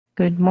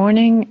Good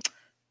morning.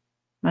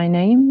 My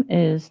name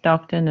is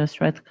Dr.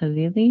 Nusrat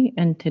Khalili,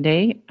 and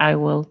today I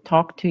will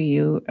talk to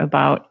you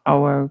about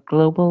our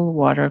global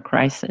water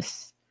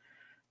crisis.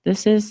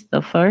 This is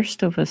the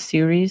first of a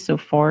series of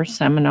 4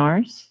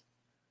 seminars.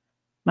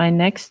 My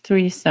next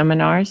 3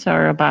 seminars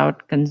are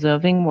about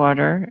conserving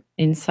water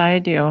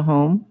inside your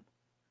home,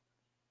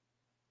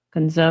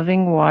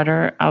 conserving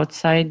water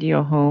outside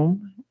your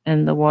home,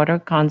 and the water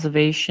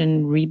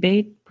conservation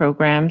rebate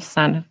program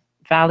Sun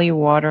Valley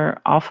Water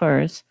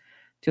offers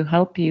to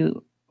help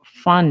you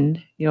fund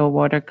your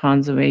water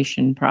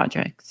conservation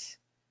projects.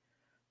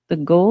 The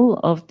goal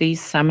of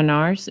these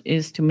seminars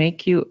is to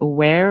make you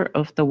aware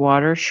of the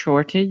water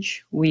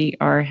shortage we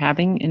are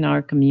having in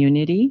our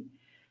community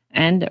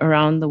and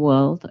around the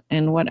world,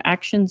 and what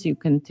actions you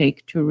can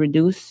take to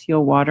reduce your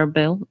water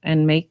bill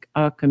and make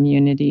our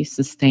community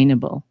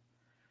sustainable.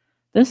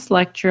 This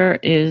lecture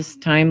is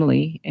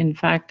timely. In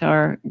fact,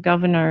 our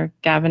Governor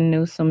Gavin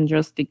Newsom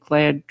just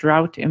declared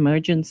drought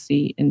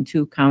emergency in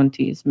 2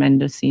 counties,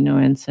 Mendocino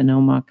and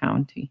Sonoma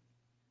County.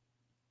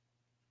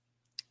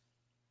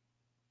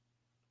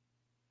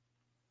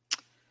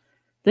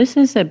 This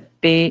is a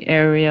Bay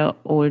Area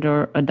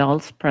Older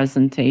Adults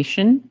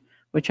presentation,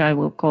 which I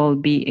will call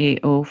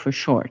BAO for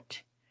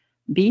short.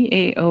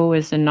 BAO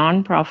is a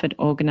nonprofit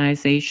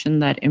organization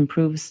that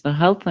improves the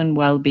health and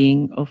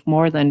well-being of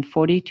more than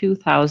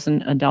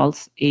 42,000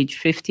 adults age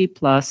 50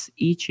 plus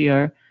each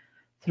year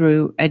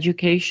through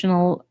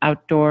educational,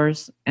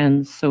 outdoors,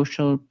 and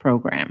social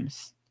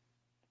programs.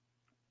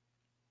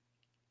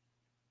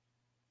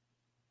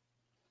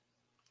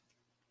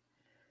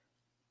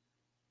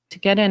 To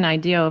get an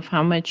idea of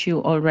how much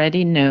you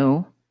already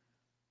know,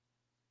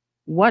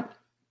 what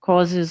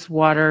causes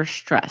water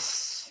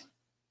stress?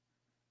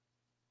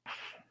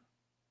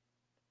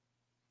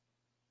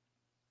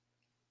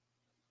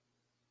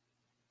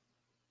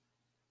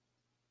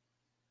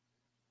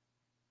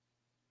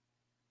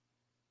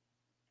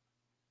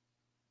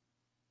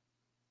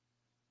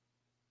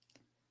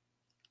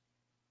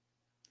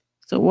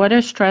 So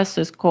water stress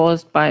is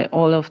caused by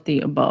all of the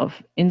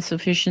above: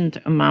 insufficient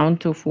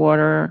amount of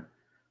water,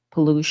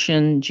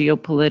 pollution,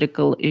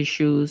 geopolitical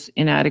issues,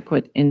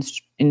 inadequate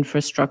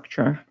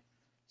infrastructure.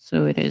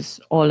 So it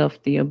is all of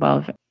the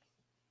above.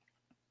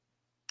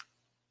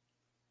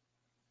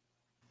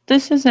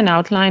 This is an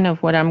outline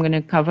of what I'm going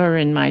to cover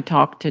in my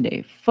talk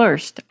today.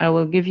 First, I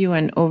will give you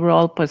an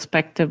overall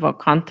perspective or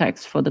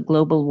context for the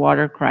global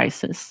water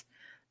crisis.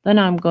 Then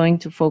I'm going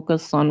to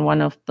focus on one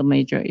of the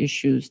major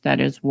issues, that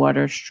is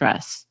water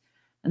stress.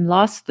 And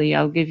lastly,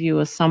 I'll give you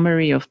a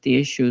summary of the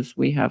issues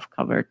we have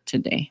covered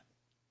today.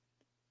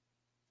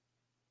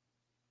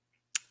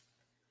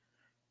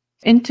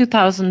 In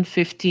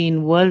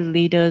 2015, world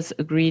leaders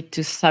agreed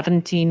to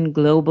 17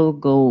 global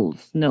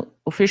goals,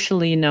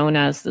 officially known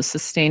as the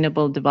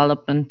Sustainable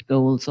Development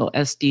Goals, or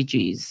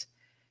SDGs.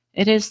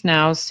 It is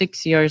now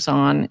 6 years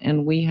on,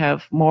 and we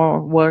have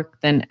more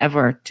work than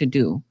ever to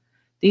do.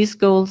 These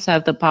goals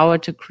have the power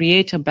to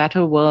create a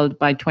better world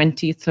by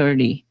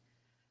 2030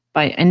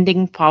 by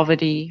ending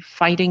poverty,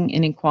 fighting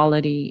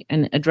inequality,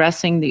 and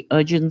addressing the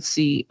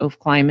urgency of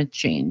climate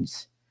change.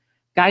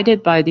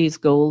 Guided by these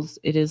goals,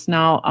 it is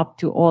now up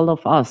to all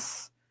of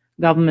us,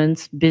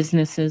 governments,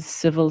 businesses,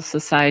 civil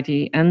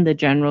society, and the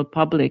general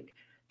public,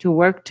 to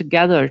work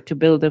together to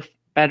build a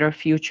better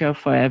future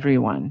for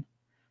everyone.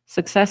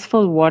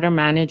 Successful water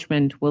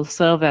management will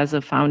serve as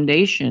a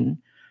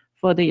foundation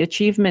for the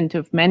achievement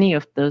of many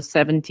of the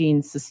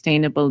 17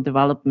 Sustainable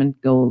Development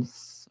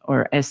Goals,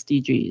 or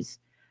SDGs,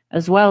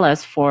 as well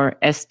as for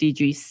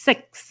SDG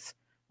 6,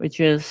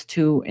 which is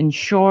to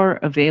ensure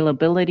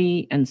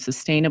availability and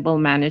sustainable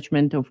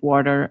management of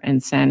water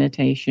and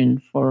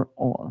sanitation for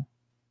all.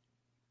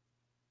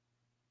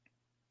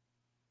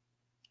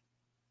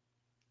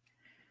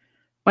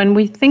 When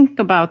we think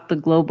about the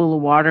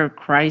global water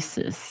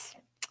crisis,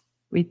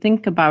 we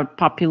think about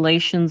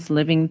populations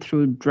living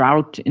through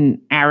drought in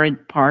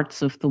arid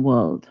parts of the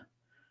world.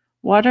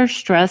 Water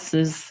stress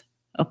is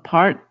a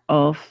part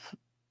of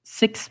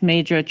 6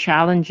 major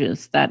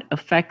challenges that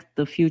affect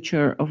the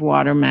future of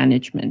water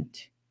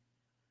management.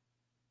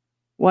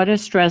 Water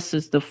stress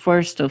is the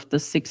first of the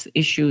 6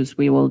 issues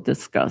we will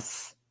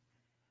discuss.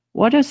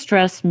 Water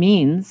stress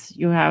means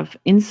you have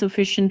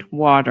insufficient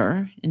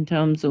water in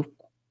terms of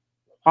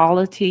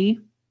quality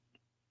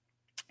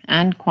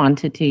and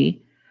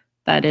quantity,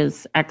 that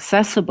is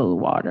accessible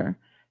water,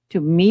 to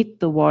meet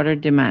the water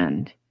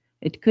demand.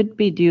 It could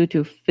be due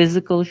to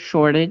physical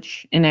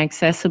shortage,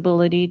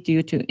 inaccessibility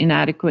due to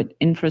inadequate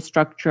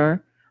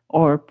infrastructure,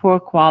 or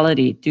poor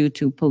quality due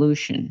to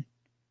pollution.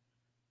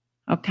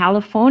 Now,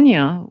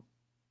 California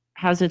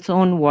has its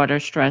own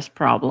water stress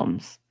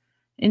problems.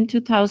 In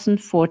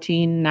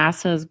 2014,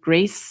 NASA's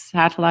GRACE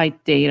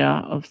satellite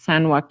data of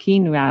San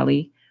Joaquin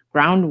Valley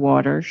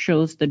groundwater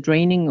shows the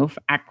draining of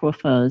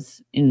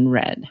aquifers in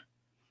red.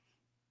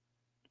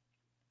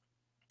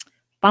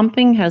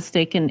 Pumping has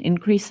taken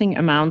increasing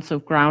amounts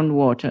of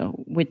groundwater,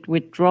 with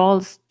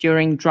withdrawals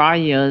during dry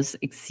years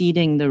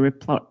exceeding the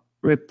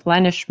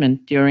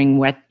replenishment during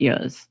wet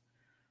years.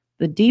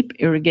 The deep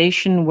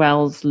irrigation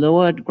wells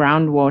lowered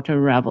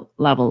groundwater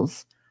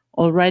levels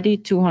already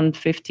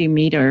 250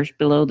 meters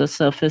below the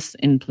surface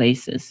in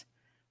places,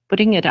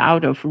 putting it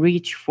out of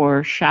reach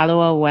for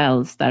shallower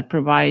wells that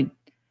provide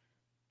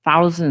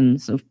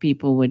thousands of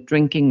people with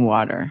drinking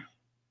water.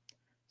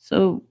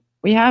 So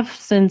we have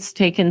since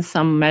taken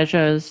some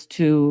measures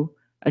to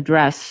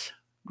address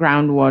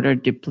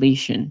groundwater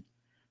depletion.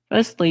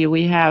 Firstly,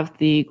 we have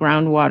the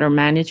Groundwater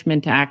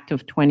Management Act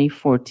of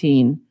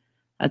 2014.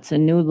 That's a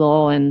new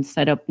law and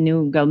set up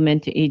new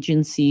government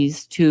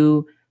agencies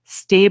to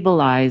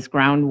stabilize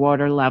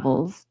groundwater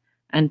levels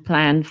and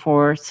plan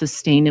for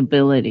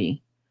sustainability.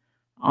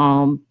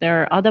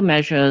 There are other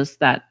measures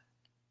that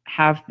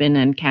have been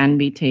and can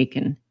be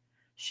taken.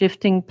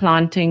 Shifting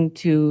planting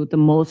to the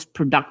most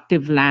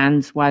productive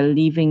lands while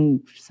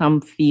leaving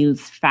some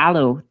fields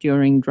fallow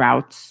during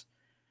droughts.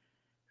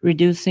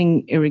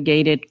 Reducing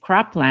irrigated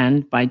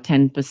cropland by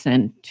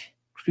 10%,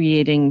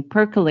 creating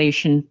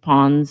percolation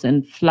ponds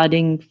and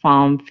flooding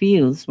farm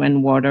fields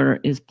when water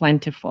is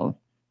plentiful.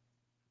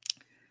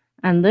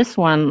 And this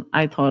one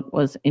I thought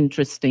was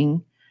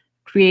interesting,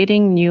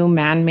 creating new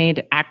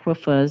man-made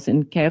aquifers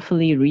in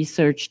carefully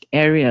researched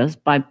areas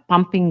by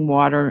pumping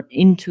water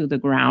into the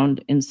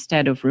ground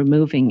instead of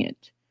removing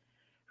it.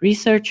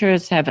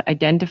 Researchers have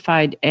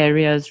identified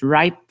areas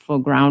ripe for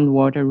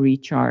groundwater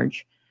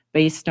recharge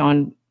based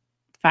on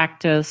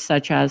factors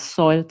such as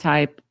soil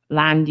type,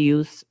 land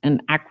use,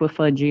 and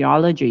aquifer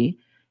geology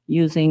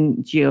using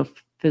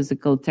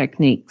geophysical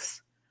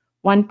techniques.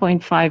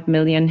 1.5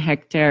 million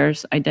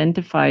hectares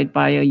identified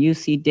by a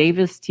UC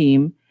Davis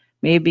team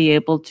may be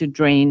able to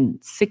drain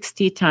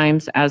 60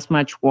 times as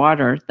much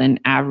water than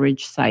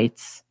average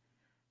sites.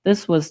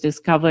 This was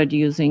discovered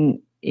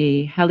using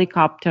a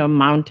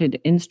helicopter-mounted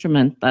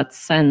instrument that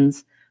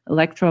sends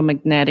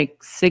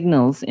electromagnetic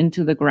signals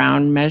into the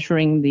ground,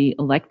 measuring the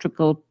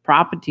electrical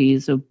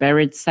properties of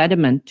buried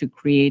sediment to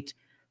create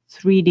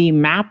 3D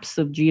maps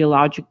of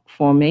geologic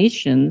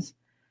formations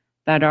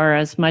that are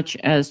as much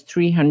as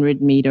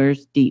 300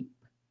 meters deep.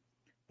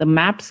 The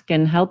maps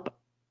can help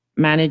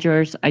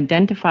managers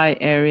identify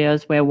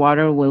areas where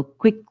water will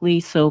quickly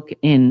soak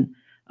in,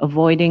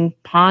 avoiding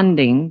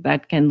ponding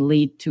that can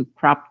lead to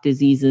crop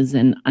diseases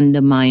and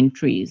undermine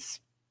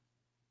trees.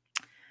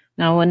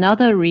 Now,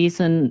 another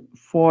reason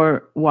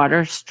for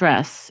water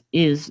stress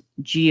is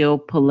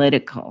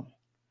geopolitical.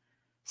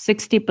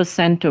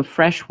 60% of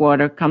fresh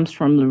water comes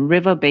from the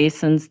river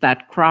basins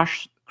that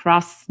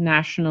cross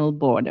national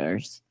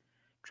borders.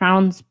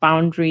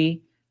 Transboundary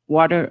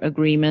water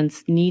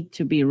agreements need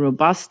to be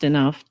robust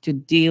enough to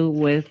deal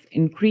with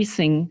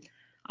increasing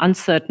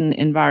uncertain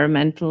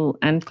environmental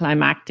and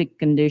climatic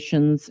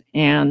conditions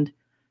and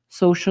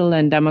social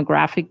and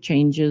demographic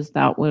changes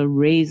that will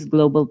raise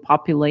global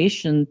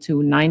population to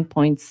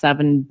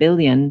 9.7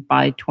 billion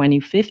by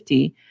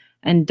 2050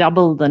 and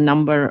double the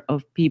number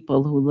of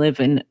people who live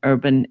in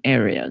urban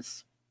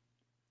areas.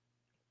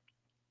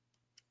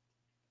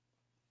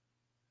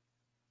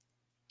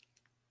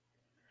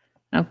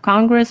 Now,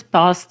 Congress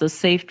passed the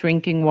Safe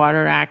Drinking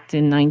Water Act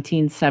in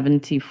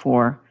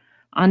 1974.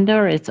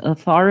 Under its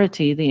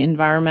authority, the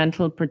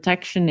Environmental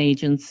Protection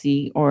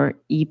Agency, or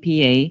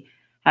EPA,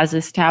 has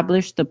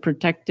established the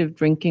protective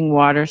drinking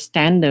water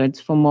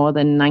standards for more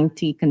than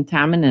 90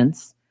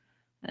 contaminants,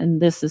 and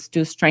this is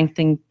to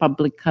strengthen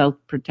public health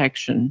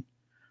protection.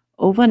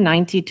 Over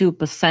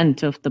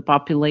 92% of the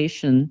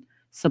population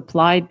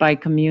supplied by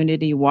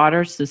community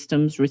water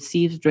systems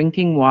receives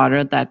drinking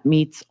water that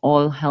meets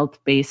all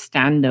health-based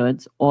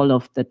standards all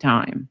of the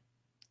time.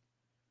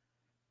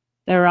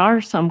 There are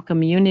some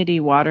community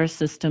water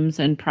systems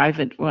and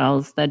private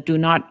wells that do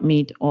not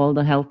meet all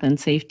the health and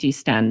safety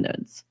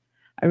standards.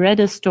 I read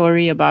a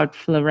story about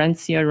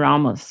Florencia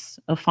Ramos,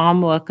 a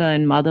farm worker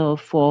and mother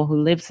of 4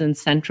 who lives in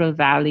Central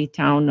Valley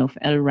town of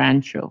El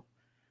Rancho.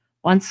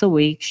 Once a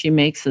week, she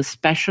makes a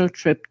special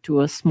trip to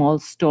a small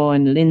store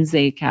in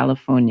Lindsay,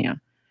 California.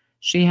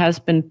 She has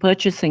been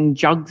purchasing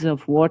jugs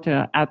of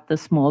water at the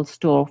small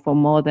store for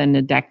more than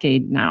a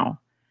decade now.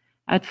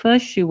 At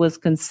first, she was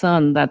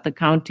concerned that the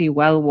county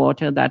well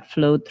water that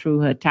flowed through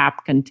her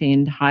tap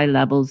contained high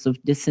levels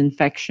of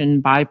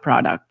disinfection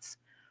byproducts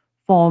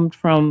formed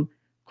from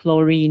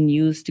chlorine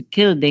used to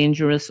kill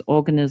dangerous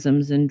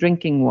organisms in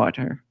drinking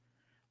water.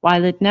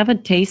 While it never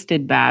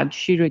tasted bad,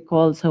 she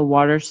recalls her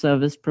water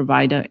service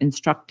provider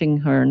instructing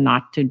her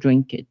not to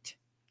drink it.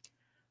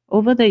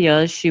 Over the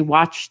years, she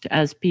watched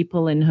as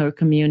people in her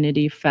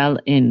community fell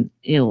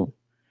ill.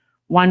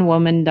 One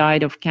woman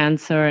died of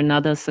cancer,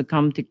 another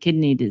succumbed to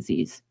kidney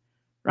disease.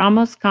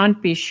 Ramos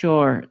can't be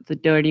sure the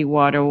dirty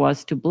water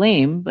was to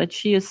blame, but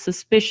she is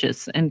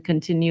suspicious and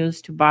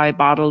continues to buy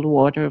bottled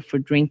water for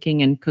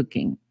drinking and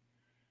cooking.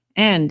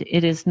 And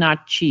it is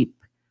not cheap.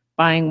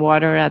 Buying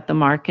water at the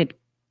market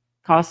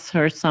costs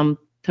her some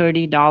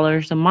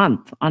 $30 a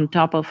month on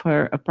top of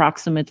her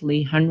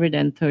approximately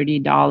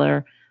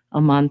 $130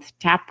 a month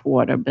tap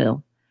water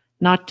bill,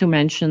 not to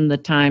mention the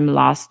time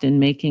lost in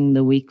making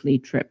the weekly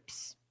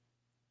trips.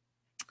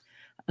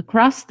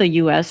 Across the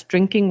U.S.,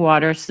 drinking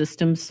water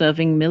systems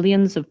serving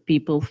millions of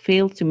people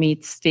fail to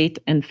meet state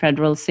and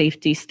federal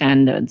safety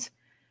standards.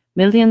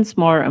 Millions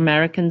more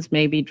Americans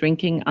may be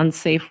drinking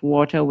unsafe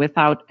water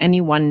without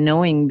anyone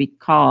knowing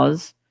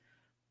because,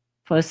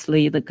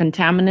 firstly, the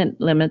contaminant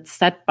limits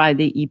set by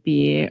the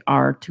EPA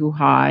are too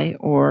high,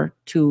 or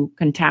two,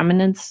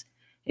 contaminants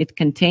it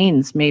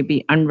contains may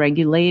be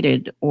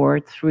unregulated, or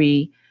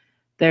three,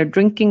 their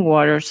drinking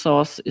water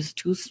source is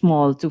too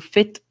small to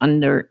fit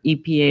under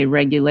EPA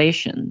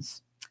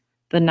regulations.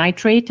 The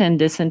nitrate and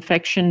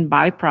disinfection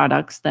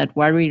byproducts that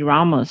worry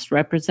Ramos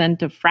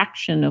represent a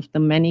fraction of the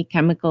many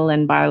chemical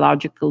and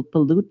biological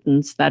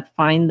pollutants that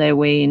find their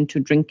way into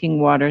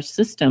drinking water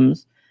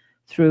systems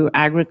through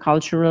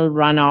agricultural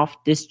runoff,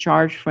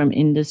 discharge from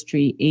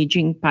industry,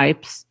 aging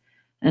pipes,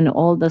 and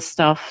all the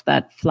stuff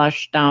that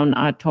flush down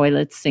our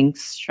toilet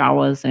sinks,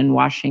 showers, and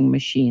washing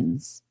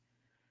machines.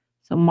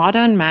 So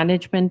modern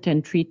management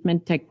and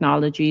treatment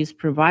technologies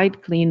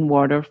provide clean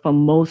water for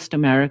most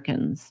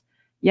Americans.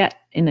 Yet,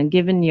 in a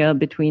given year,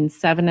 between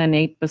 7 and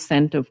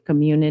 8% of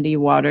community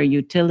water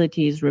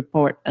utilities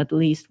report at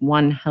least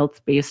one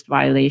health-based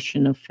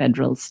violation of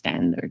federal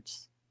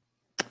standards.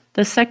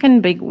 The second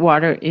big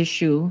water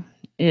issue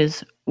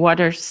is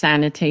water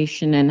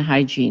sanitation and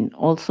hygiene,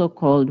 also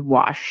called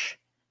WASH.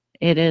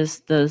 It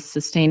is the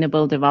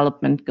Sustainable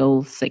Development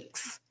Goal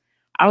 6.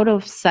 Out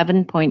of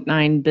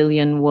 7.9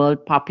 billion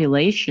world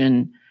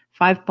population,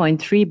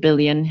 5.3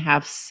 billion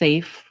have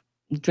safe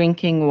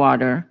drinking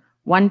water,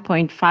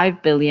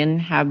 1.5 billion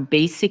have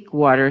basic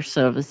water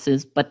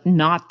services but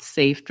not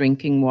safe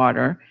drinking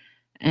water,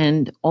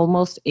 and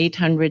almost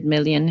 800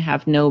 million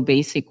have no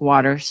basic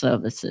water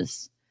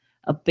services.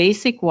 A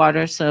basic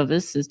water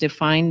service is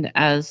defined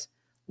as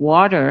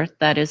water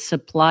that is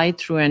supplied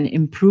through an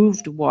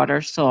improved water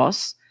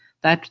source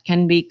that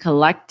can be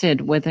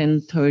collected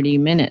within 30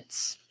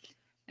 minutes.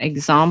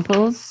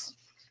 Examples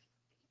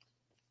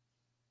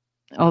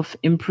of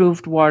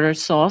improved water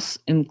source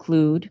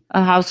include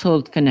a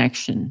household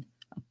connection,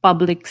 a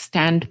public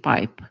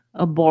standpipe,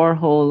 a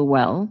borehole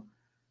well,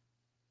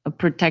 a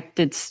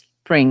protected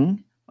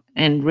spring,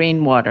 and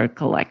rainwater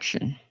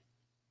collection.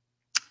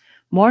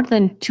 More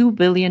than 2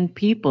 billion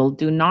people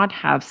do not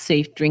have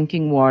safe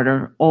drinking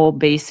water or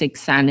basic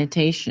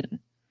sanitation.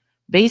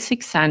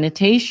 Basic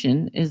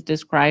sanitation is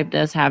described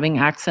as having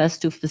access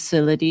to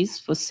facilities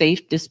for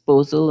safe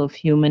disposal of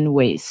human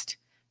waste,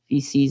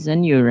 feces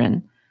and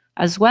urine,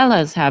 as well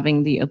as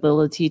having the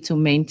ability to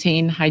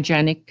maintain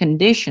hygienic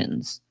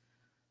conditions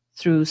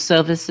through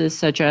services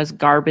such as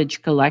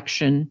garbage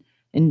collection,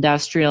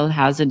 industrial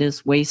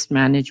hazardous waste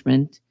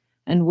management,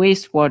 and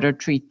wastewater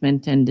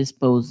treatment and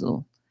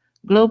disposal.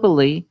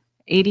 Globally,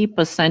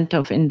 80%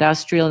 of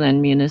industrial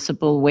and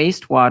municipal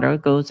wastewater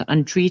goes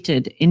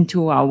untreated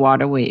into our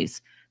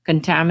waterways,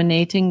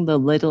 contaminating the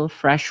little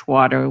fresh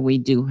water we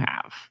do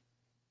have.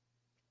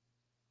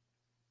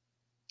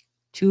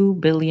 2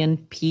 billion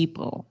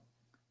people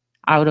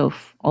out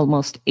of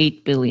almost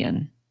 8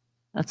 billion.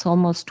 That's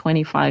almost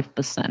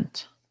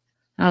 25%.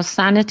 Now,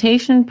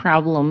 sanitation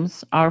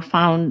problems are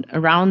found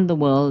around the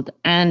world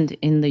and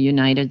in the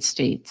United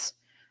States.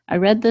 I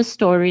read this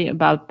story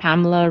about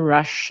Pamela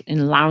Rush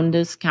in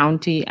Lowndes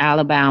County,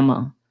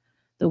 Alabama.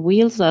 The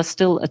wheels are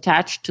still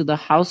attached to the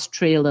house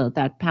trailer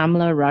that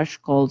Pamela Rush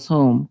calls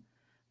home,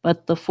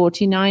 but the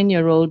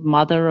 49-year-old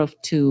mother of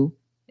two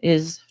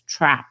is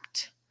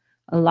trapped.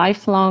 A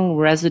lifelong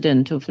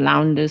resident of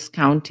Lowndes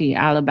County,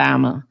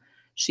 Alabama,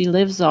 she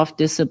lives off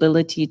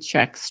disability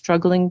checks,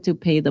 struggling to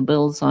pay the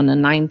bills on a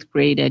 9th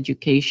grade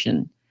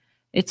education.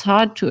 It's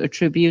hard to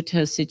attribute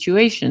her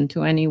situation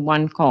to any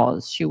one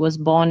cause. She was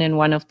born in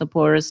one of the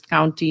poorest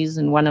counties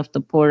in one of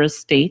the poorest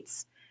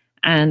states,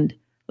 and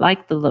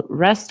like the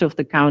rest of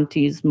the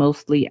county's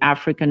mostly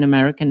African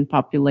American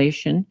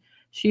population,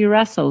 she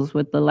wrestles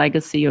with the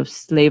legacy of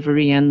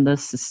slavery and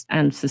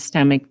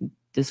systemic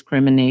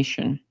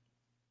discrimination.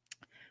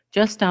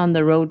 Just down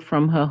the road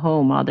from her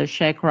home are the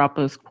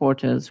sharecroppers'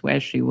 quarters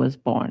where she was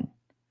born.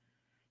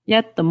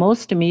 Yet the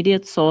most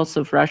immediate source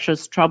of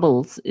Rush's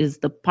troubles is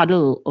the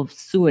puddle of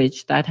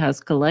sewage that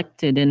has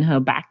collected in her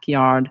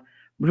backyard,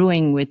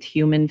 brewing with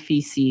human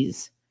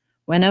feces.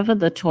 Whenever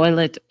the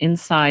toilet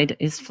inside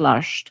is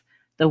flushed,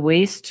 the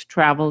waste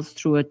travels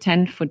through a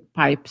 10-foot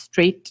pipe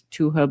straight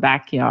to her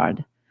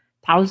backyard.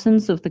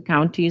 Thousands of the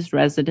county's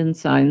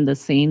residents are in the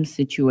same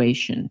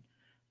situation.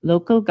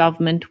 Local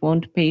government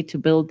won't pay to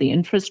build the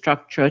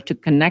infrastructure to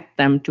connect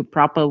them to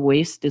proper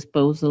waste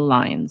disposal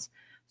lines,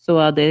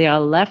 so they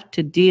are left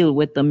to deal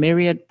with the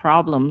myriad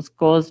problems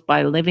caused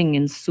by living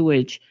in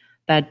sewage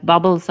that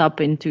bubbles up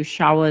into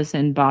showers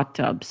and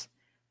bathtubs.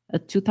 A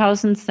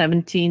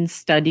 2017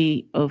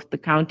 study of the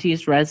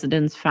county's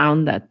residents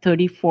found that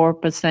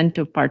 34%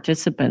 of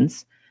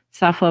participants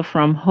suffer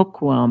from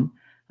hookworm,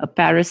 a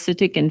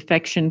parasitic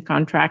infection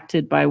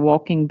contracted by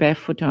walking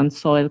barefoot on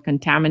soil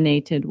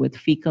contaminated with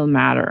fecal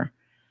matter.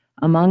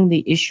 Among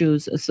the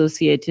issues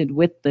associated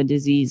with the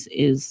disease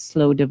is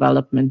slow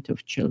development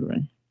of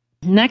children.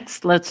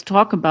 Next, let's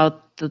talk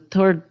about the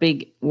third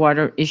big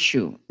water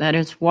issue, that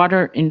is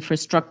water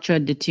infrastructure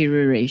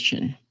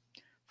deterioration.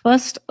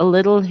 First, a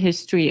little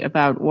history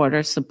about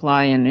water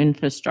supply and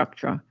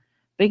infrastructure.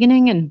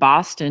 Beginning in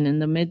Boston in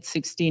the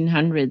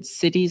mid-1600s,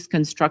 cities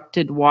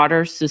constructed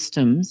water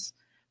systems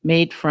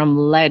made from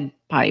lead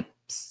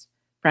pipes,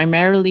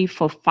 primarily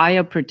for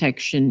fire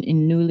protection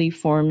in newly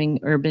forming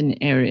urban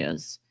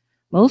areas.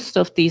 Most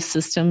of these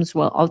systems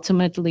were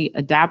ultimately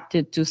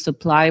adapted to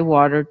supply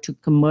water to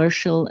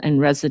commercial and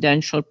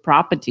residential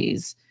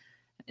properties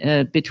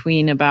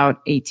between about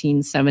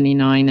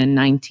 1879 and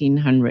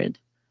 1900.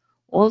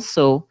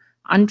 Also,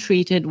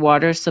 untreated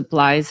water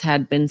supplies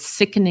had been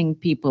sickening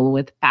people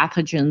with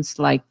pathogens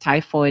like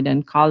typhoid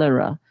and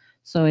cholera.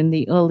 So in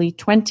the early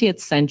 20th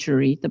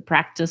century, the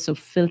practice of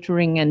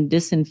filtering and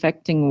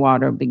disinfecting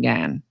water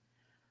began.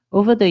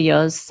 Over the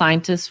years,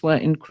 scientists were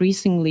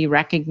increasingly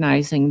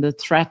recognizing the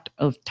threat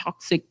of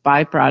toxic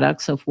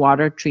byproducts of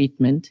water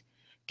treatment,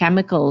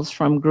 chemicals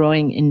from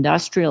growing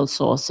industrial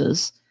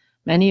sources,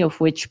 many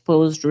of which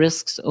posed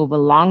risks over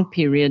long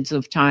periods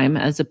of time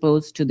as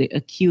opposed to the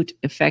acute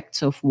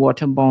effects of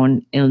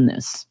waterborne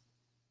illness.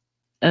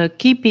 A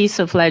key piece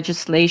of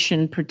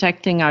legislation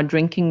protecting our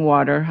drinking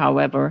water,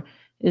 however,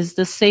 is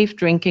the Safe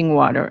Drinking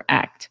Water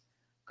Act.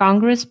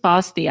 Congress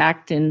passed the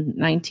act in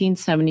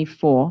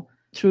 1974,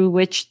 through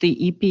which the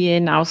EPA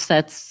now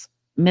sets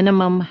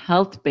minimum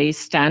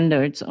health-based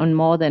standards on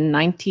more than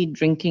 90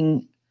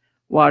 drinking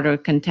water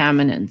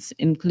contaminants,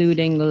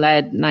 including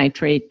lead,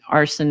 nitrate,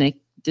 arsenic,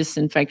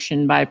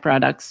 disinfection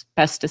byproducts,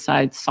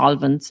 pesticides,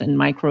 solvents, and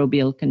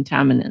microbial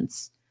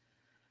contaminants.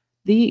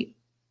 The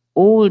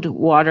old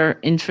water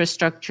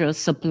infrastructure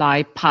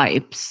supply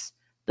pipes,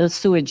 the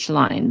sewage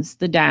lines,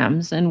 the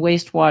dams, and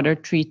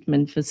wastewater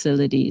treatment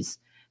facilities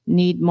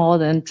need more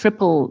than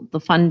triple the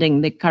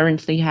funding they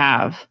currently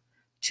have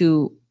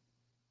to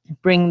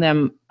bring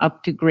them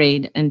up to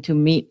grade and to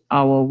meet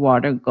our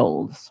water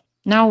goals.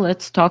 Now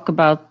let's talk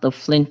about the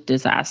Flint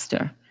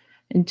disaster.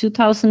 In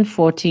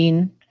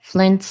 2014,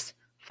 Flint's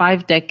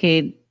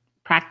 5-decade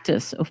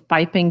practice of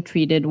piping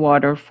treated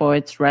water for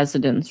its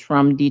residents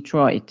from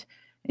Detroit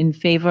in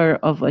favor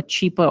of a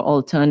cheaper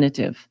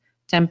alternative,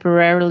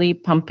 temporarily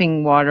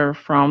pumping water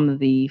from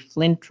the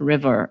Flint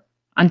River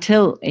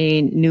until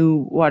a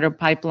new water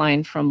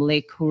pipeline from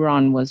Lake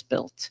Huron was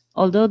built.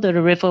 Although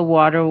the river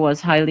water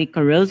was highly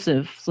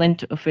corrosive,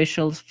 Flint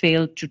officials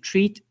failed to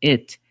treat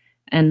it,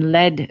 and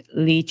lead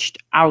leached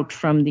out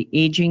from the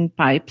aging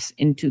pipes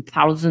into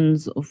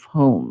thousands of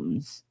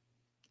homes.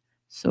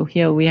 So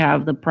here we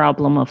have the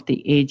problem of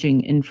the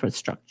aging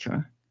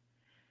infrastructure.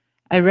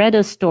 I read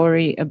a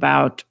story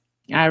about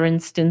Aaron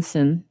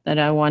Stinson that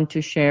I want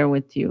to share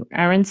with you.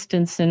 Aaron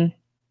Stinson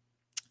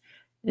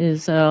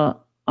is a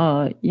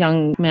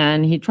young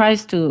man. He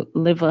tries to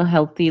live a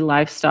healthy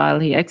lifestyle.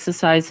 He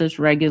exercises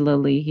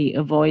regularly. He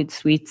avoids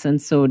sweets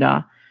and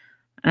soda.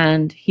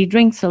 And he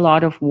drinks a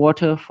lot of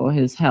water for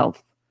his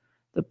health.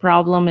 The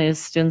problem is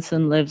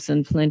Stinson lives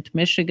in Flint,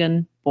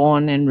 Michigan,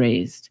 born and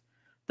raised.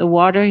 The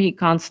water he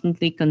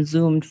constantly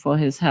consumed for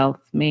his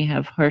health may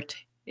have hurt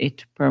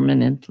it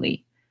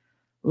permanently.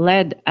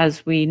 Lead,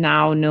 as we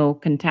now know,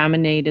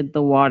 contaminated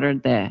the water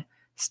there.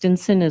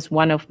 Stinson is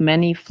one of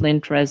many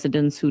Flint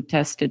residents who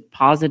tested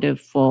positive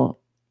for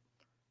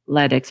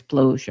lead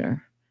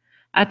exposure.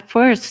 At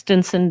first,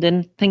 Stinson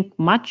didn't think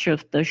much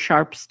of the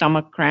sharp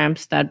stomach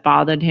cramps that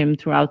bothered him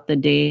throughout the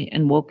day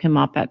and woke him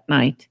up at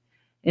night.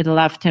 It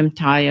left him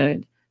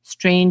tired.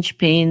 Strange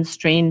pains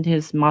strained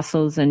his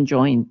muscles and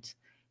joints.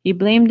 He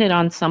blamed it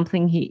on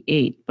something he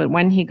ate, but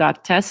when he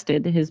got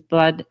tested, his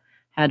blood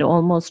had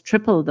almost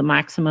tripled the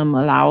maximum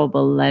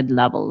allowable lead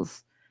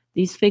levels.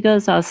 These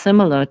figures are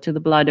similar to the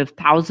blood of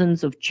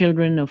thousands of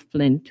children of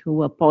Flint who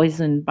were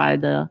poisoned by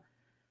the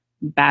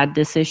bad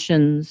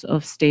decisions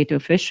of state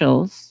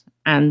officials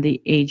and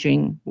the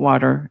aging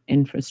water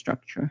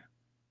infrastructure.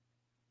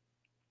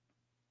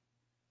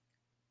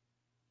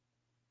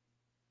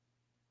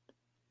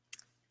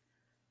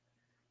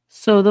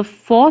 So the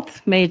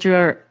fourth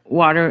major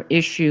water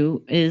issue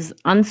is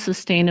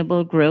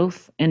unsustainable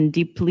growth and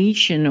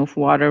depletion of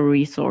water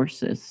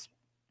resources.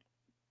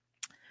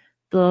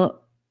 The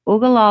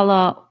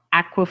Ogallala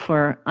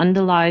Aquifer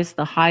underlies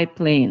the High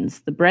Plains,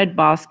 the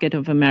breadbasket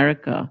of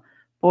America,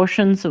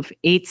 portions of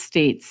 8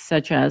 states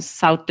such as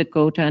South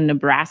Dakota,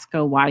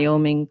 Nebraska,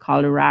 Wyoming,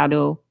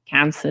 Colorado,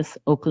 Kansas,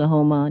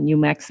 Oklahoma, New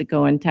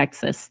Mexico, and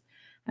Texas,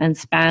 and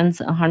spans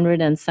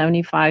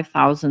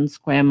 175,000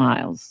 square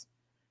miles.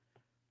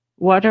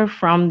 Water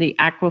from the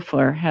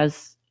aquifer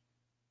has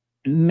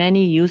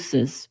many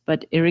uses,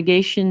 but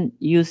irrigation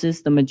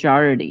uses the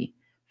majority,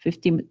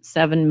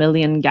 57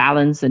 million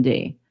gallons a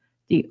day.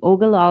 The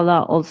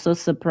Ogallala also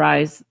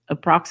supplies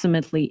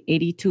approximately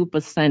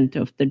 82%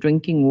 of the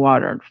drinking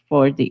water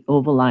for the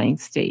overlying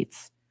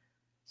states.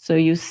 So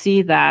you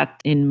see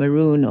that in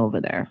maroon over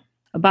there.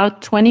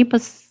 About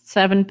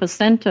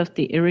 27% of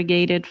the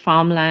irrigated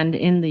farmland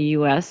in the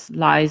US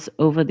lies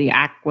over the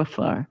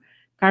aquifer.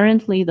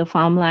 Currently, the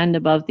farmland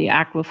above the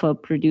aquifer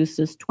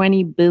produces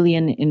 20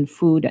 billion in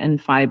food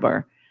and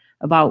fiber.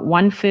 About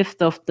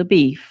 1/5 of the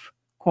beef,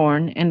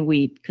 corn and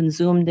wheat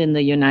consumed in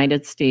the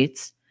United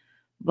States.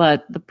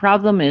 But the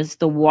problem is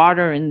the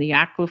water in the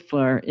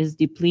aquifer is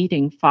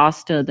depleting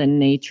faster than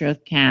nature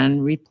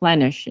can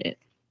replenish it.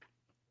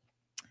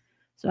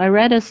 So I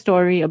read a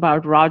story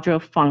about Roger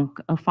Funk,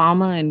 a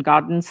farmer in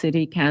Garden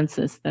City,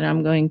 Kansas, that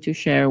I'm going to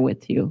share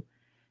with you.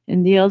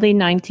 In the early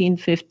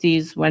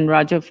 1950s, when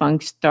Roger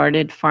Funk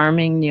started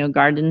farming near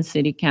Garden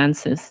City,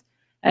 Kansas,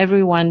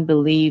 everyone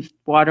believed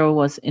water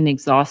was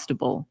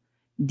inexhaustible.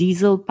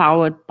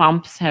 Diesel-powered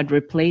pumps had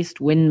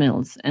replaced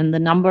windmills, and the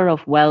number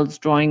of wells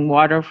drawing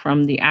water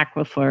from the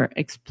aquifer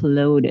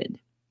exploded.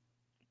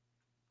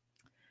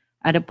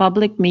 At a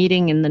public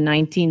meeting in the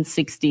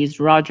 1960s,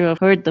 Roger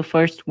heard the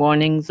first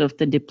warnings of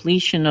the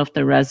depletion of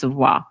the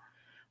reservoir.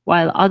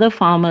 While other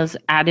farmers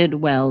added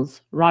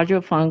wells,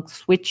 Roger Funk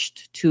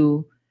switched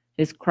to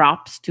his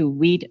crops to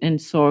wheat and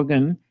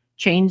sorghum,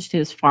 changed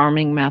his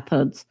farming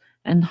methods,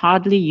 and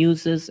hardly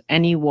uses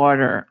any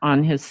water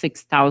on his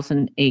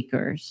 6,000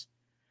 acres.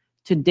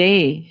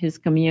 Today, his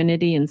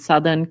community in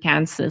southern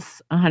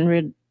Kansas,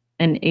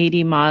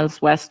 180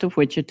 miles west of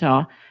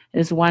Wichita,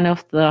 is one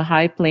of the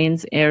High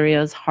Plains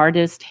areas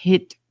hardest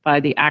hit by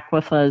the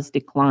aquifer's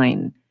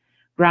decline.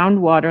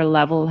 Groundwater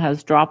level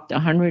has dropped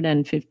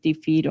 150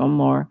 feet or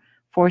more,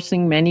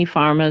 forcing many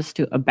farmers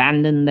to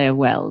abandon their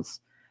wells.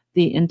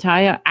 The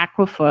entire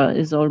aquifer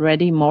is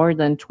already more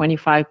than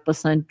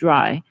 25%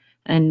 dry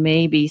and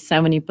may be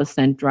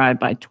 70% dry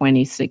by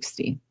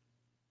 2060.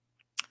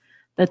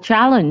 The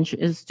challenge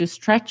is to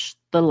stretch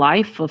the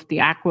life of the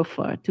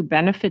aquifer to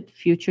benefit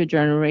future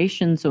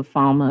generations of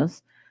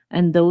farmers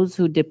and those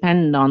who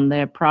depend on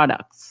their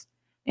products.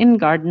 In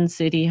Garden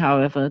City,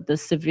 however, the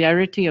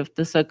severity of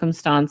the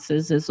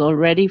circumstances is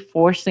already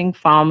forcing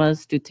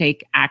farmers to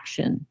take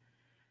action.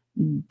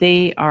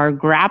 They are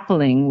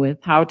grappling with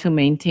how to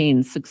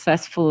maintain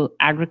successful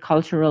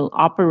agricultural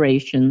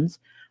operations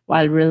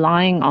while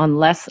relying on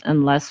less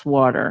and less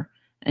water,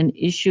 an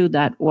issue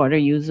that water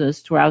users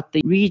throughout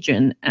the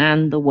region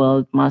and the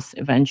world must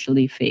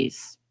eventually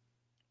face.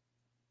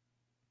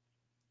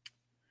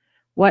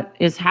 What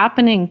is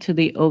happening to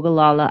the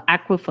Ogallala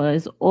Aquifer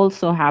is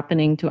also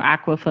happening to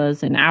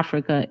aquifers in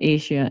Africa,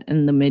 Asia,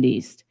 and the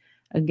Mideast.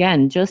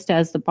 Again, just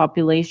as the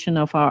population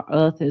of our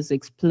Earth is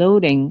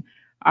exploding,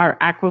 our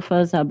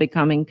aquifers are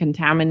becoming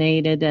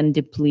contaminated and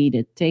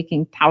depleted,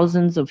 taking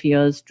thousands of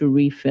years to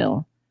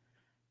refill.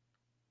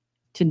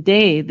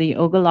 Today, the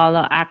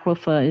Ogallala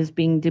Aquifer is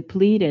being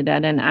depleted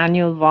at an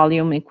annual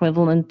volume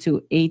equivalent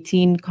to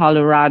 18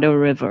 Colorado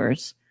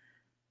rivers.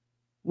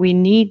 We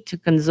need to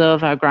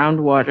conserve our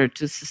groundwater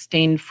to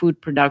sustain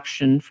food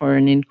production for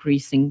an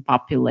increasing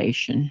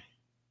population.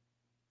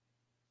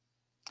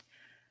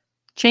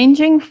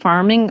 Changing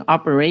farming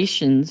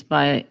operations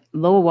by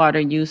low water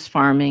use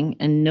farming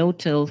and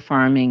no-till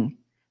farming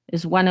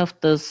is one of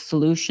the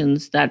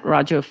solutions that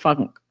Roger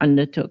Funk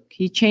undertook.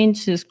 He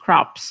changed his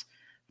crops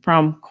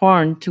from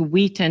corn to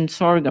wheat and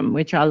sorghum,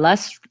 which are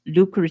less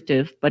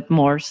lucrative but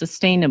more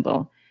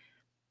sustainable.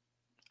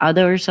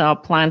 Others are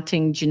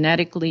planting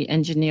genetically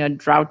engineered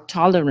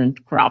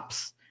drought-tolerant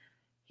crops.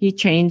 He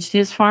changed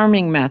his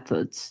farming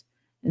methods.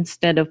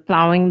 Instead of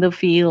plowing the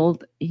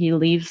field, he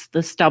leaves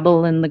the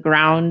stubble in the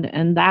ground,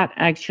 and that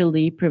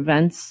actually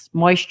prevents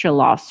moisture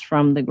loss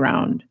from the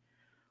ground.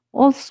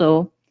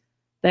 Also,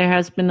 there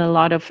has been a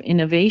lot of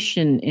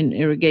innovation in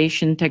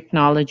irrigation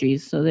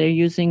technologies. So they're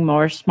using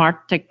more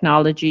smart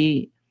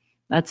technology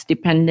that's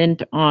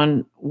dependent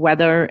on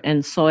weather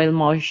and soil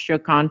moisture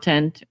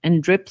content,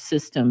 and drip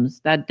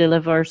systems that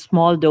deliver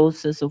small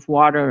doses of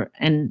water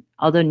and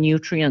other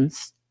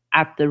nutrients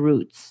at the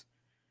roots.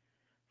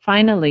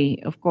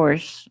 Finally, of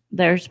course,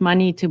 there's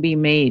money to be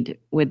made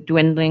with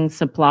dwindling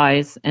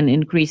supplies and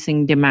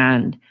increasing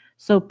demand.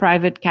 So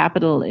private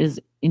capital is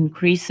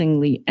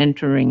increasingly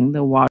entering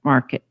the water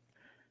market.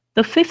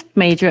 The fifth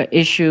major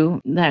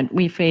issue that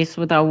we face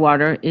with our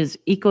water is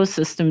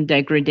ecosystem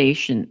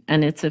degradation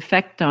and its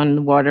effect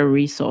on water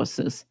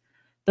resources.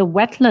 The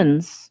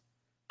wetlands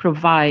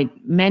provide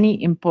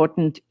many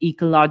important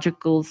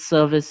ecological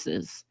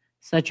services,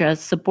 such as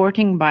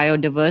supporting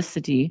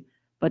biodiversity,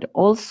 but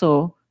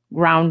also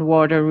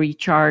groundwater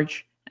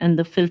recharge and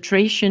the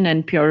filtration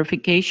and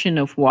purification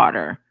of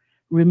water,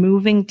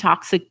 removing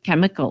toxic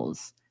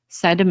chemicals,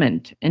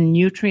 sediment, and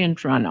nutrient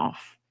runoff.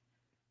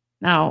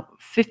 Now,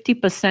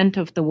 50%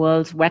 of the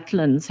world's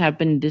wetlands have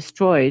been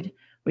destroyed,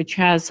 which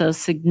has a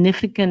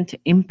significant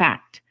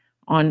impact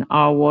on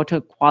our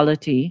water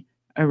quality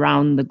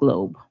around the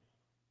globe.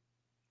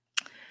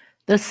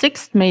 The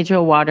sixth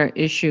major water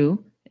issue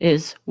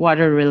is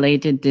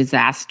water-related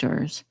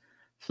disasters.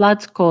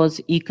 Floods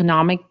cause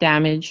economic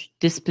damage,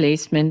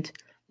 displacement,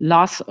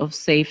 loss of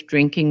safe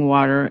drinking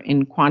water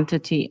in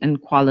quantity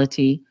and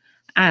quality,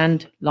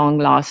 and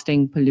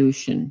long-lasting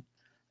pollution.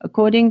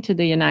 According to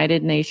the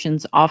United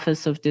Nations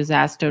Office of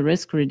Disaster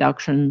Risk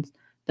Reduction,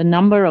 the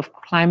number of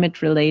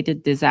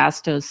climate-related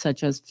disasters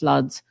such as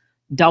floods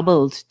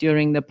doubled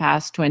during the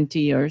past 20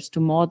 years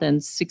to more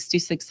than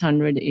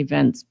 6,600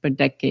 events per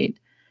decade.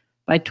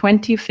 By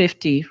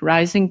 2050,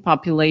 rising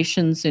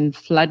populations in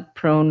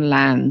flood-prone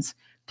lands,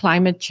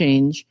 climate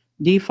change,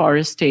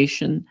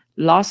 deforestation,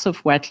 loss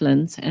of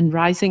wetlands, and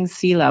rising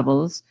sea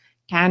levels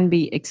can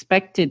be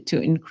expected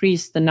to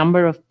increase the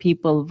number of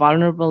people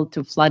vulnerable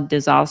to flood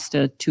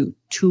disaster to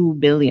 2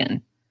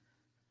 billion.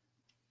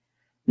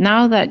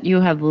 Now that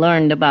you have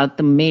learned about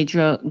the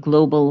major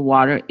global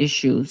water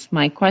issues,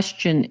 my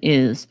question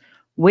is,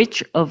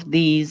 which of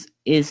these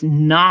is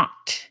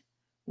not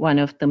one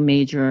of the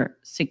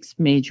 6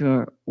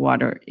 major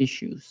water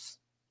issues?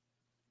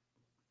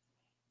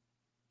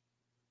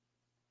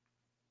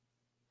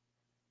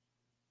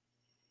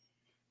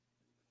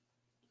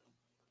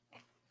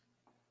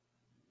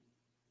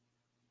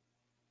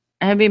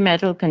 Heavy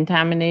metal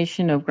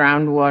contamination of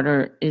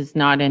groundwater is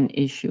not an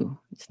issue.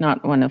 It's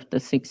not one of the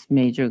 6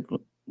 major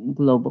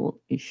global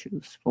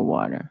issues for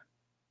water.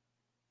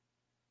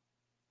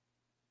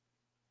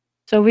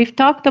 So we've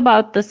talked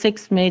about the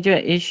 6 major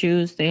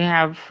issues. They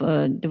have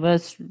a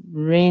diverse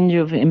range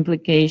of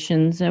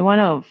implications. I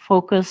want to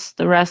focus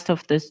the rest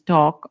of this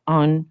talk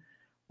on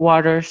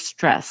water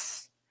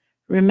stress.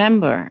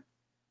 Remember,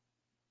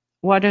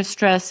 water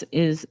stress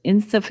is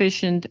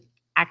insufficient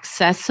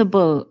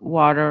accessible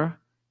water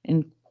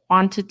in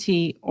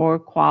quantity or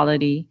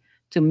quality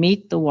to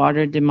meet the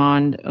water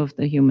demand of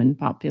the human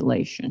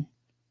population.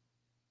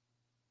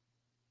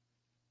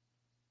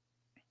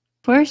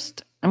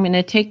 First, I'm going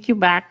to take you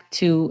back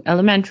to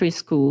elementary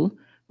school,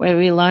 where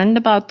we learned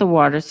about the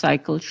water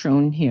cycle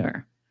shown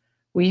here.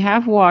 We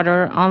have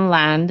water on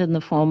land in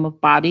the form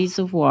of bodies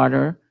of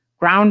water,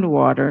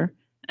 groundwater,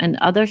 and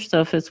other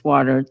surface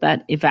water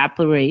that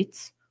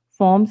evaporates,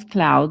 forms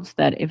clouds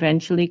that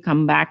eventually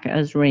come back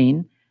as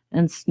rain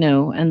and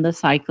snow, and the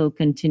cycle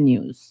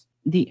continues.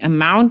 The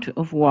amount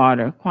of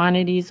water,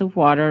 quantities of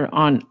water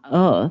on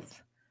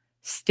Earth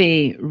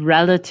stay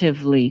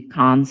relatively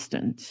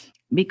constant.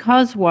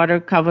 Because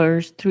water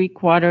covers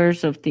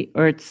 3/4 of the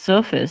Earth's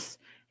surface,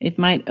 it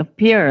might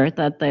appear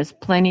that there's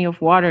plenty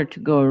of water to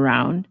go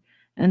around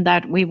and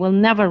that we will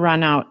never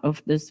run out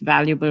of this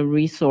valuable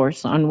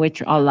resource on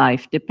which our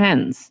life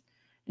depends.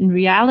 In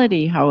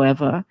reality,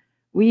 however,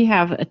 we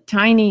have a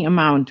tiny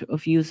amount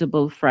of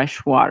usable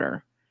fresh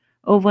water.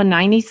 Over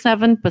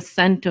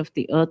 97% of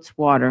the Earth's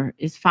water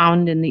is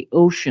found in the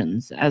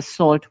oceans as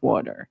salt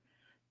water.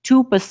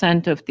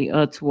 2% of the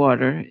Earth's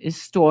water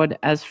is stored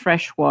as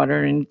fresh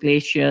water in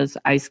glaciers,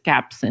 ice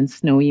caps, and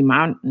snowy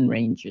mountain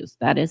ranges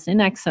that is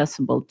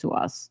inaccessible to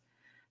us.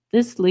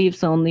 This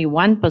leaves only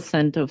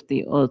 1% of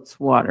the Earth's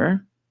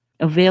water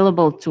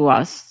available to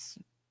us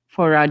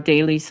for our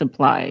daily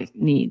supply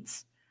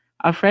needs.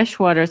 Our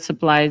freshwater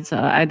supplies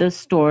are either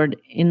stored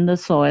in the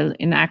soil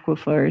in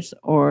aquifers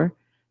or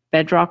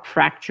bedrock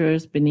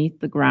fractures beneath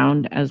the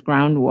ground as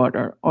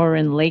groundwater, or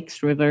in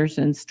lakes, rivers,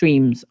 and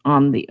streams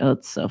on the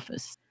Earth's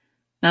surface.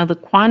 Now, the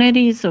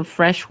quantities of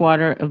fresh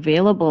water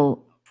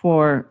available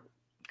for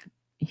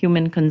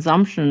human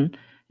consumption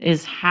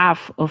is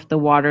half of the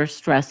water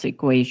stress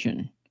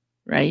equation,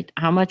 right?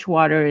 How much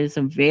water is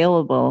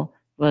available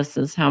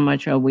versus how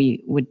much are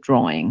we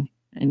withdrawing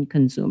and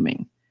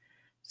consuming.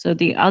 So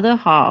the other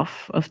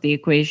half of the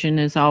equation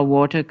is our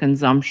water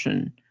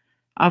consumption.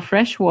 Our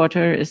fresh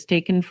water is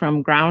taken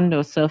from ground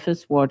or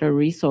surface water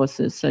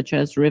resources such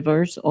as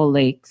rivers or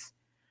lakes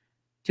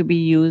to be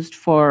used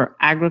for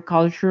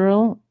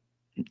agricultural,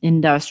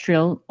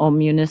 industrial, or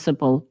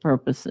municipal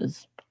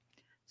purposes.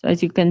 So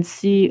as you can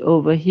see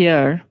over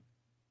here,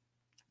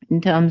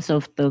 in terms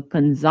of the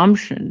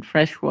consumption,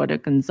 freshwater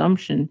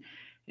consumption,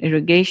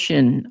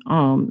 irrigation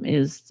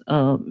is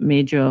a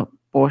major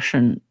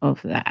portion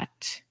of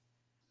that.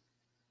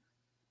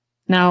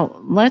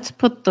 Now, let's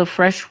put the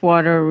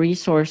freshwater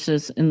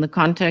resources in the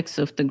context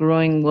of the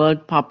growing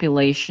world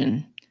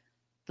population.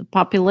 The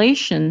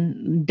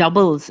population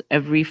doubles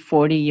every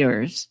 40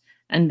 years.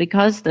 And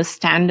because the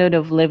standard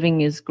of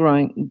living is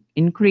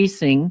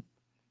increasing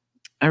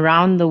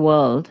around the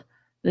world,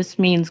 this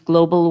means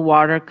global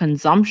water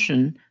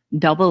consumption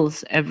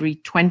doubles every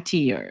 20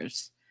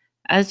 years.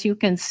 As you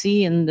can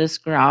see in this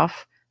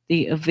graph,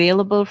 the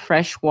available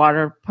fresh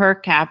water per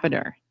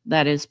capita,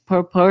 that is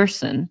per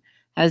person,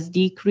 has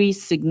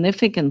decreased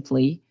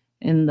significantly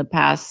in the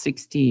past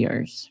 60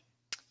 years.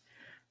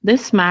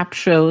 This map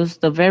shows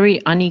the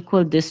very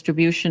unequal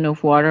distribution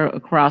of water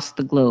across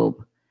the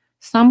globe.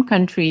 Some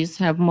countries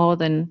have more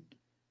than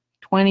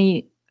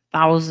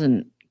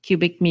 20,000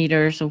 cubic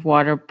meters of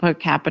water per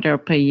capita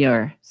per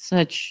year,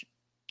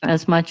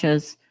 as much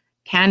as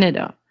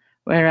Canada,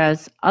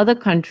 whereas other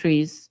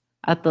countries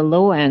at the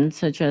low end,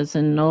 such as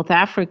in North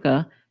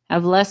Africa,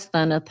 have less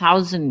than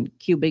 1,000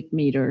 cubic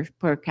meters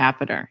per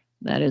capita,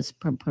 that is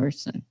per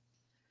person.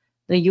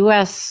 The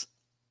US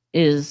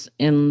is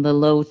in the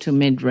low to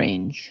mid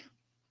range.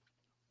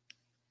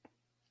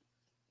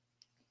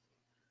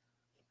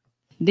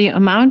 The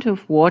amount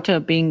of water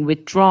being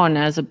withdrawn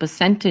as a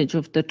percentage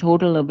of the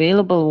total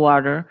available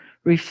water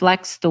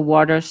reflects the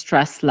water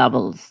stress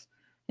levels.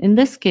 In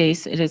this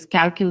case, it is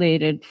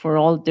calculated for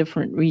all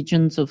different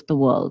regions of the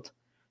world.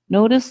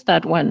 Notice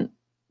that when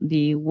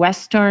the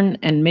Western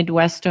and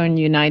Midwestern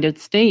United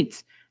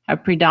States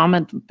have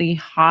predominantly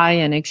high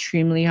and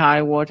extremely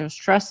high water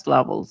stress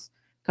levels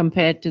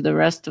compared to the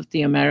rest of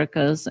the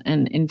Americas.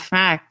 And in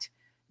fact,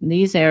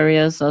 these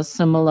areas are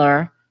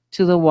similar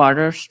to the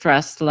water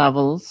stress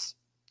levels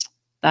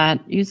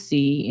that you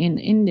see in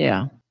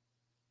India.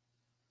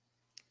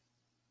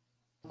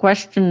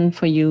 Question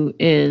for you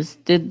is,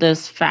 did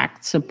this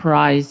fact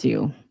surprise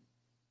you?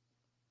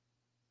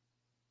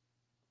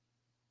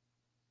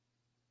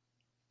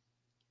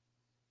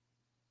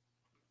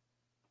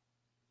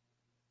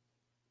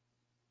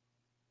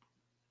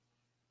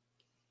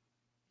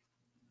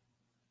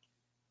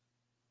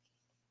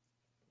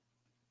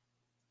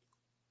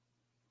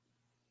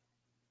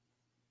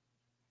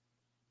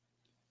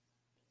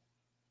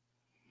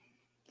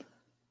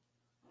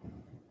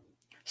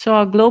 So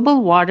our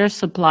global water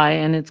supply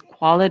and its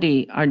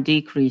quality are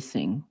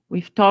decreasing.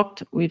 We've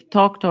talked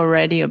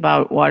already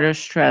about water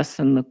stress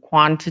and the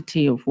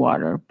quantity of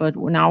water, but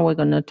now we're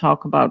going to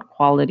talk about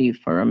quality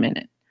for a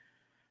minute.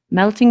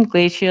 Melting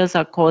glaciers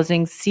are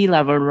causing sea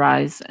level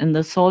rise, and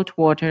the salt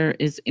water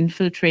is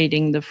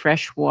infiltrating the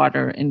fresh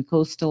water in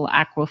coastal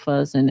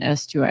aquifers and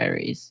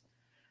estuaries.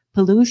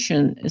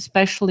 Pollution,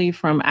 especially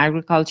from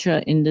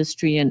agriculture,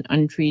 industry, and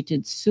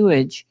untreated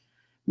sewage,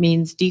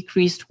 means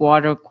decreased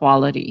water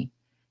quality.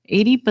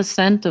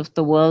 80% of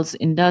the world's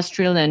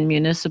industrial and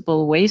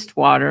municipal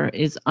wastewater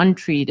is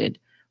untreated,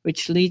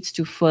 which leads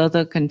to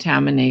further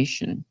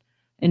contamination.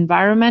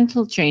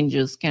 Environmental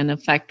changes can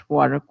affect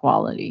water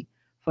quality.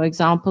 For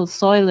example,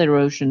 soil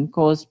erosion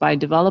caused by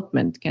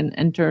development can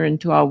enter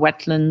into our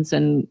wetlands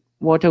and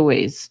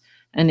waterways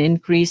and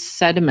increase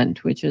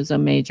sediment, which is a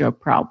major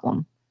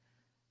problem.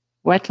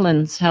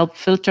 Wetlands help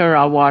filter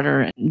our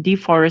water, and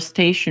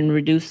deforestation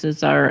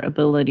reduces our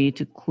ability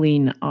to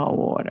clean our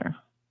water.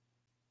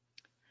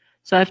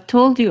 So I've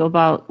told you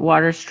about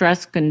water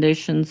stress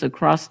conditions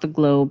across the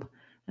globe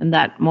and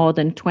that more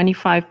than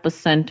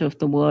 25% of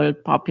the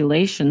world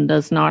population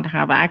does not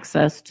have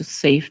access to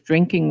safe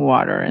drinking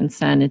water and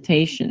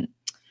sanitation.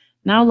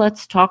 Now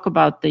let's talk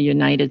about the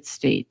United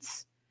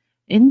States.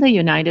 In the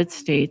United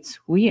States,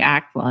 we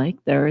act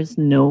like there is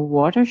no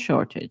water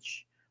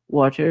shortage.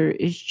 Water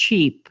is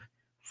cheap,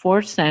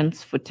 4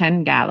 cents for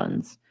 10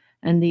 gallons,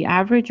 and the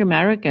average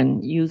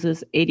American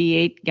uses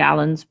 88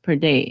 gallons per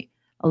day,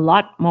 a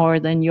lot more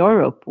than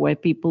Europe, where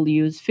people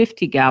use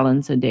 50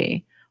 gallons a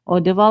day,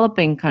 or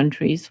developing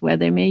countries where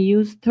they may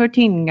use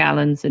 13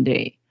 gallons a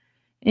day.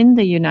 In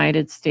the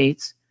United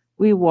States,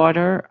 we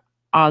water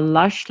our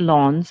lush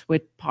lawns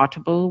with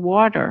potable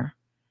water.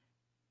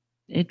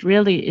 It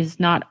really is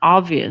not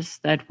obvious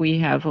that we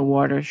have a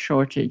water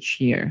shortage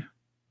here.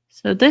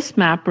 So this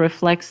map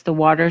reflects the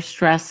water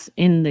stress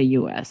in the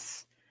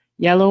US.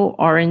 Yellow,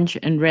 orange,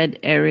 and red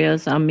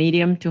areas are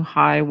medium to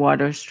high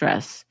water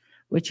stress,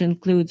 which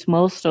includes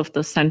most of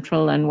the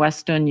central and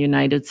western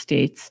United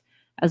States,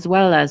 as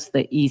well as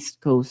the East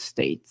Coast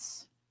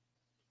states.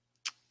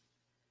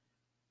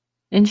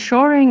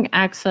 Ensuring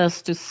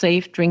access to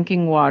safe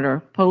drinking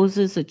water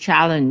poses a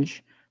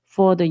challenge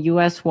for the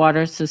U.S.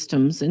 water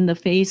systems in the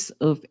face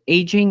of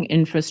aging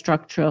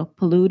infrastructure,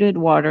 polluted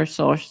water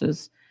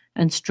sources,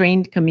 and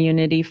strained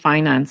community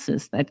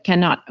finances that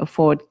cannot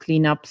afford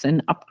cleanups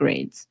and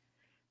upgrades.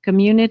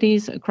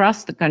 Communities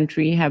across the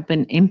country have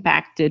been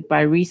impacted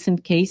by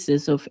recent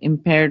cases of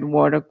impaired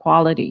water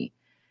quality.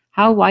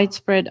 How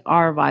widespread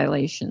are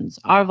violations?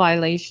 Are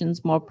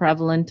violations more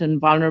prevalent in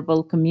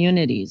vulnerable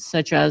communities,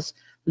 such as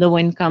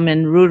low-income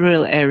and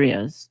rural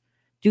areas?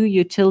 Do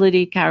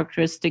utility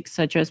characteristics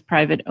such as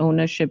private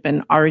ownership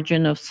and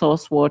origin of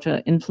source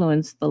water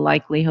influence the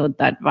likelihood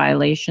that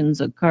violations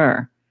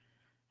occur?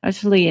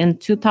 Actually, in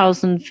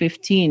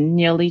 2015,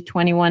 nearly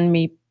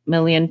 21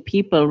 million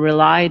people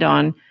relied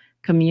on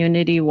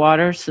community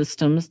water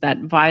systems that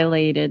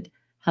violated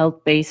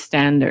health-based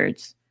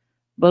standards.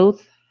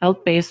 Both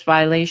health-based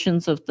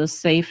violations of the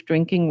Safe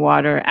Drinking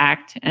Water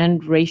Act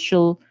and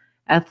racial,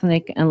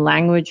 ethnic, and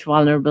language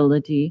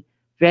vulnerability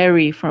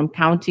vary from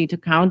county to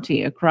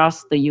county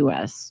across the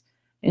U.S.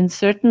 In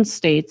certain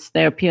states,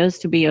 there appears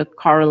to be a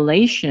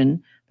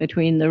correlation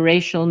between the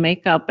racial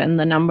makeup and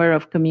the number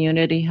of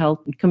community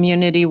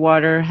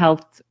water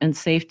health and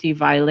safety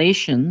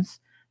violations,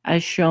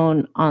 as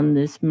shown on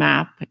this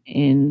map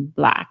in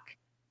black.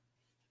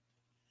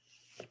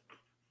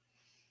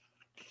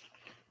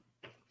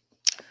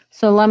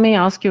 So let me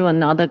ask you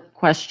another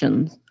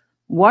question.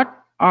 What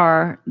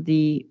are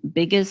the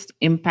biggest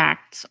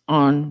impacts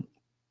on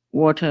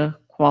water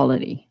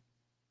quality?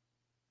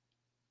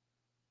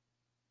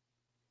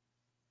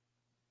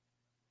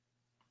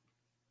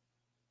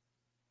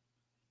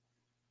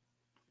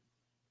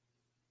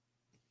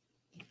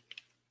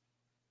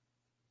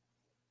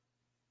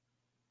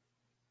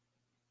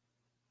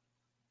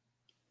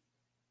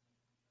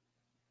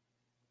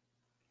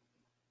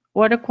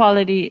 Water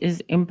quality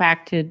is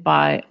impacted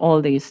by all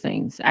these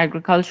things: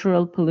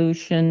 agricultural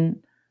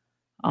pollution,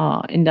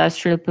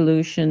 industrial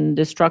pollution,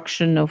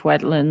 destruction of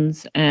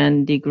wetlands,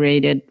 and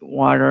degraded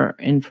water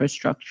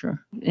infrastructure.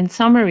 In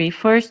summary,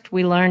 first,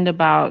 we learned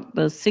about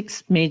the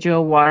 6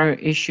 major water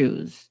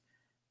issues.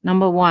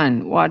 Number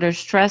 1, water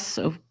stress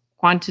of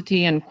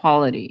quantity and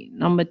quality.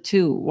 Number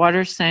 2,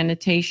 water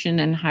sanitation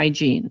and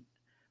hygiene,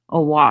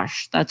 or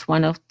WASH. That's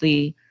one of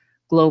the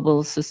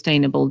Global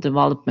Sustainable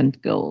Development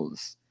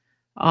Goals.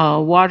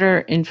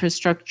 Water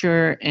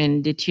infrastructure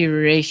and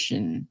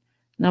deterioration.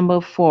 Number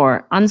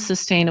 4,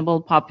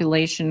 unsustainable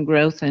population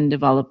growth and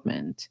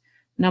development.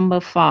 Number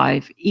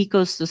 5,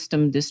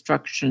 ecosystem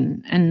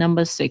destruction. And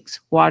number 6,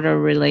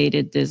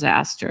 water-related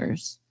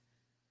disasters.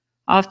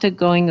 After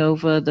going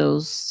over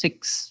those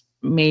 6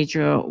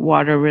 major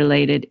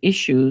water-related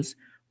issues,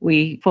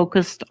 we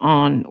focused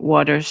on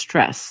water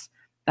stress.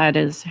 That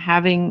is,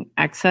 having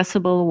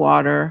accessible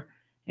water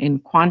in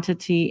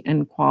quantity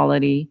and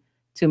quality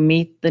to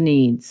meet the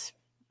needs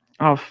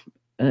of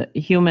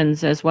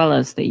humans as well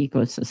as the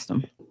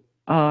ecosystem.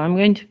 I'm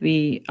going to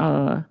be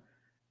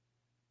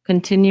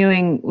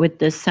continuing with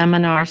this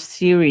seminar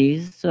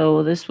series.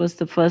 So this was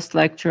the first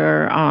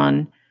lecture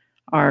on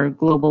our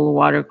global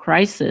water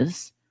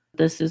crisis.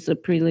 This is a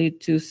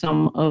prelude to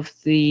some of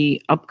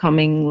the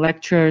upcoming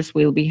lectures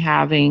we'll be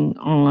having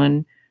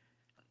on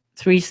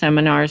 3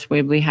 seminars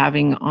we'll be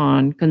having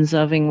on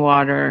conserving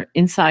water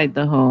inside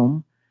the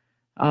home,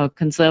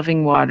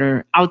 conserving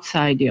water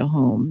outside your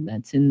home,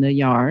 that's in the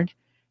yard.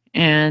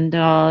 And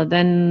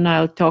then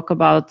I'll talk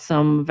about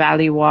some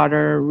Valley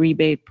Water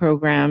rebate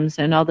programs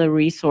and other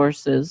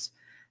resources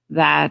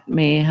that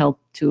may help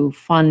to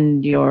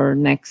fund your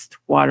next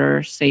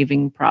water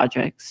saving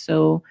projects.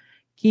 So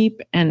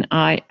keep an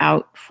eye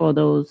out for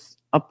those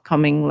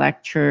upcoming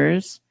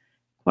lectures.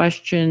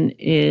 Question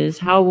is,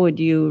 how would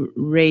you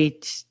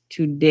rate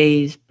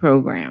today's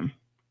program?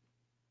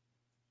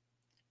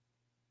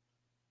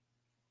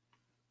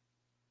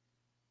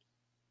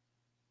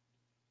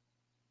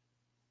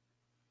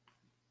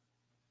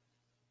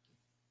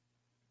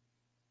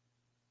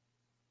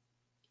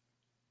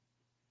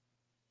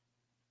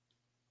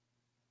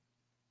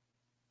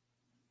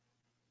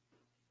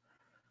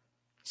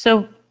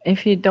 So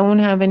if you don't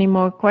have any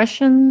more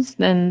questions,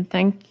 then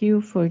thank you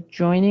for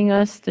joining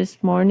us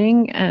this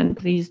morning, and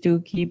please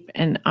do keep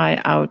an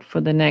eye out for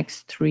the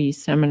next 3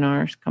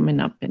 seminars coming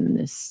up in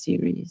this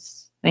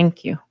series.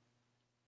 Thank you.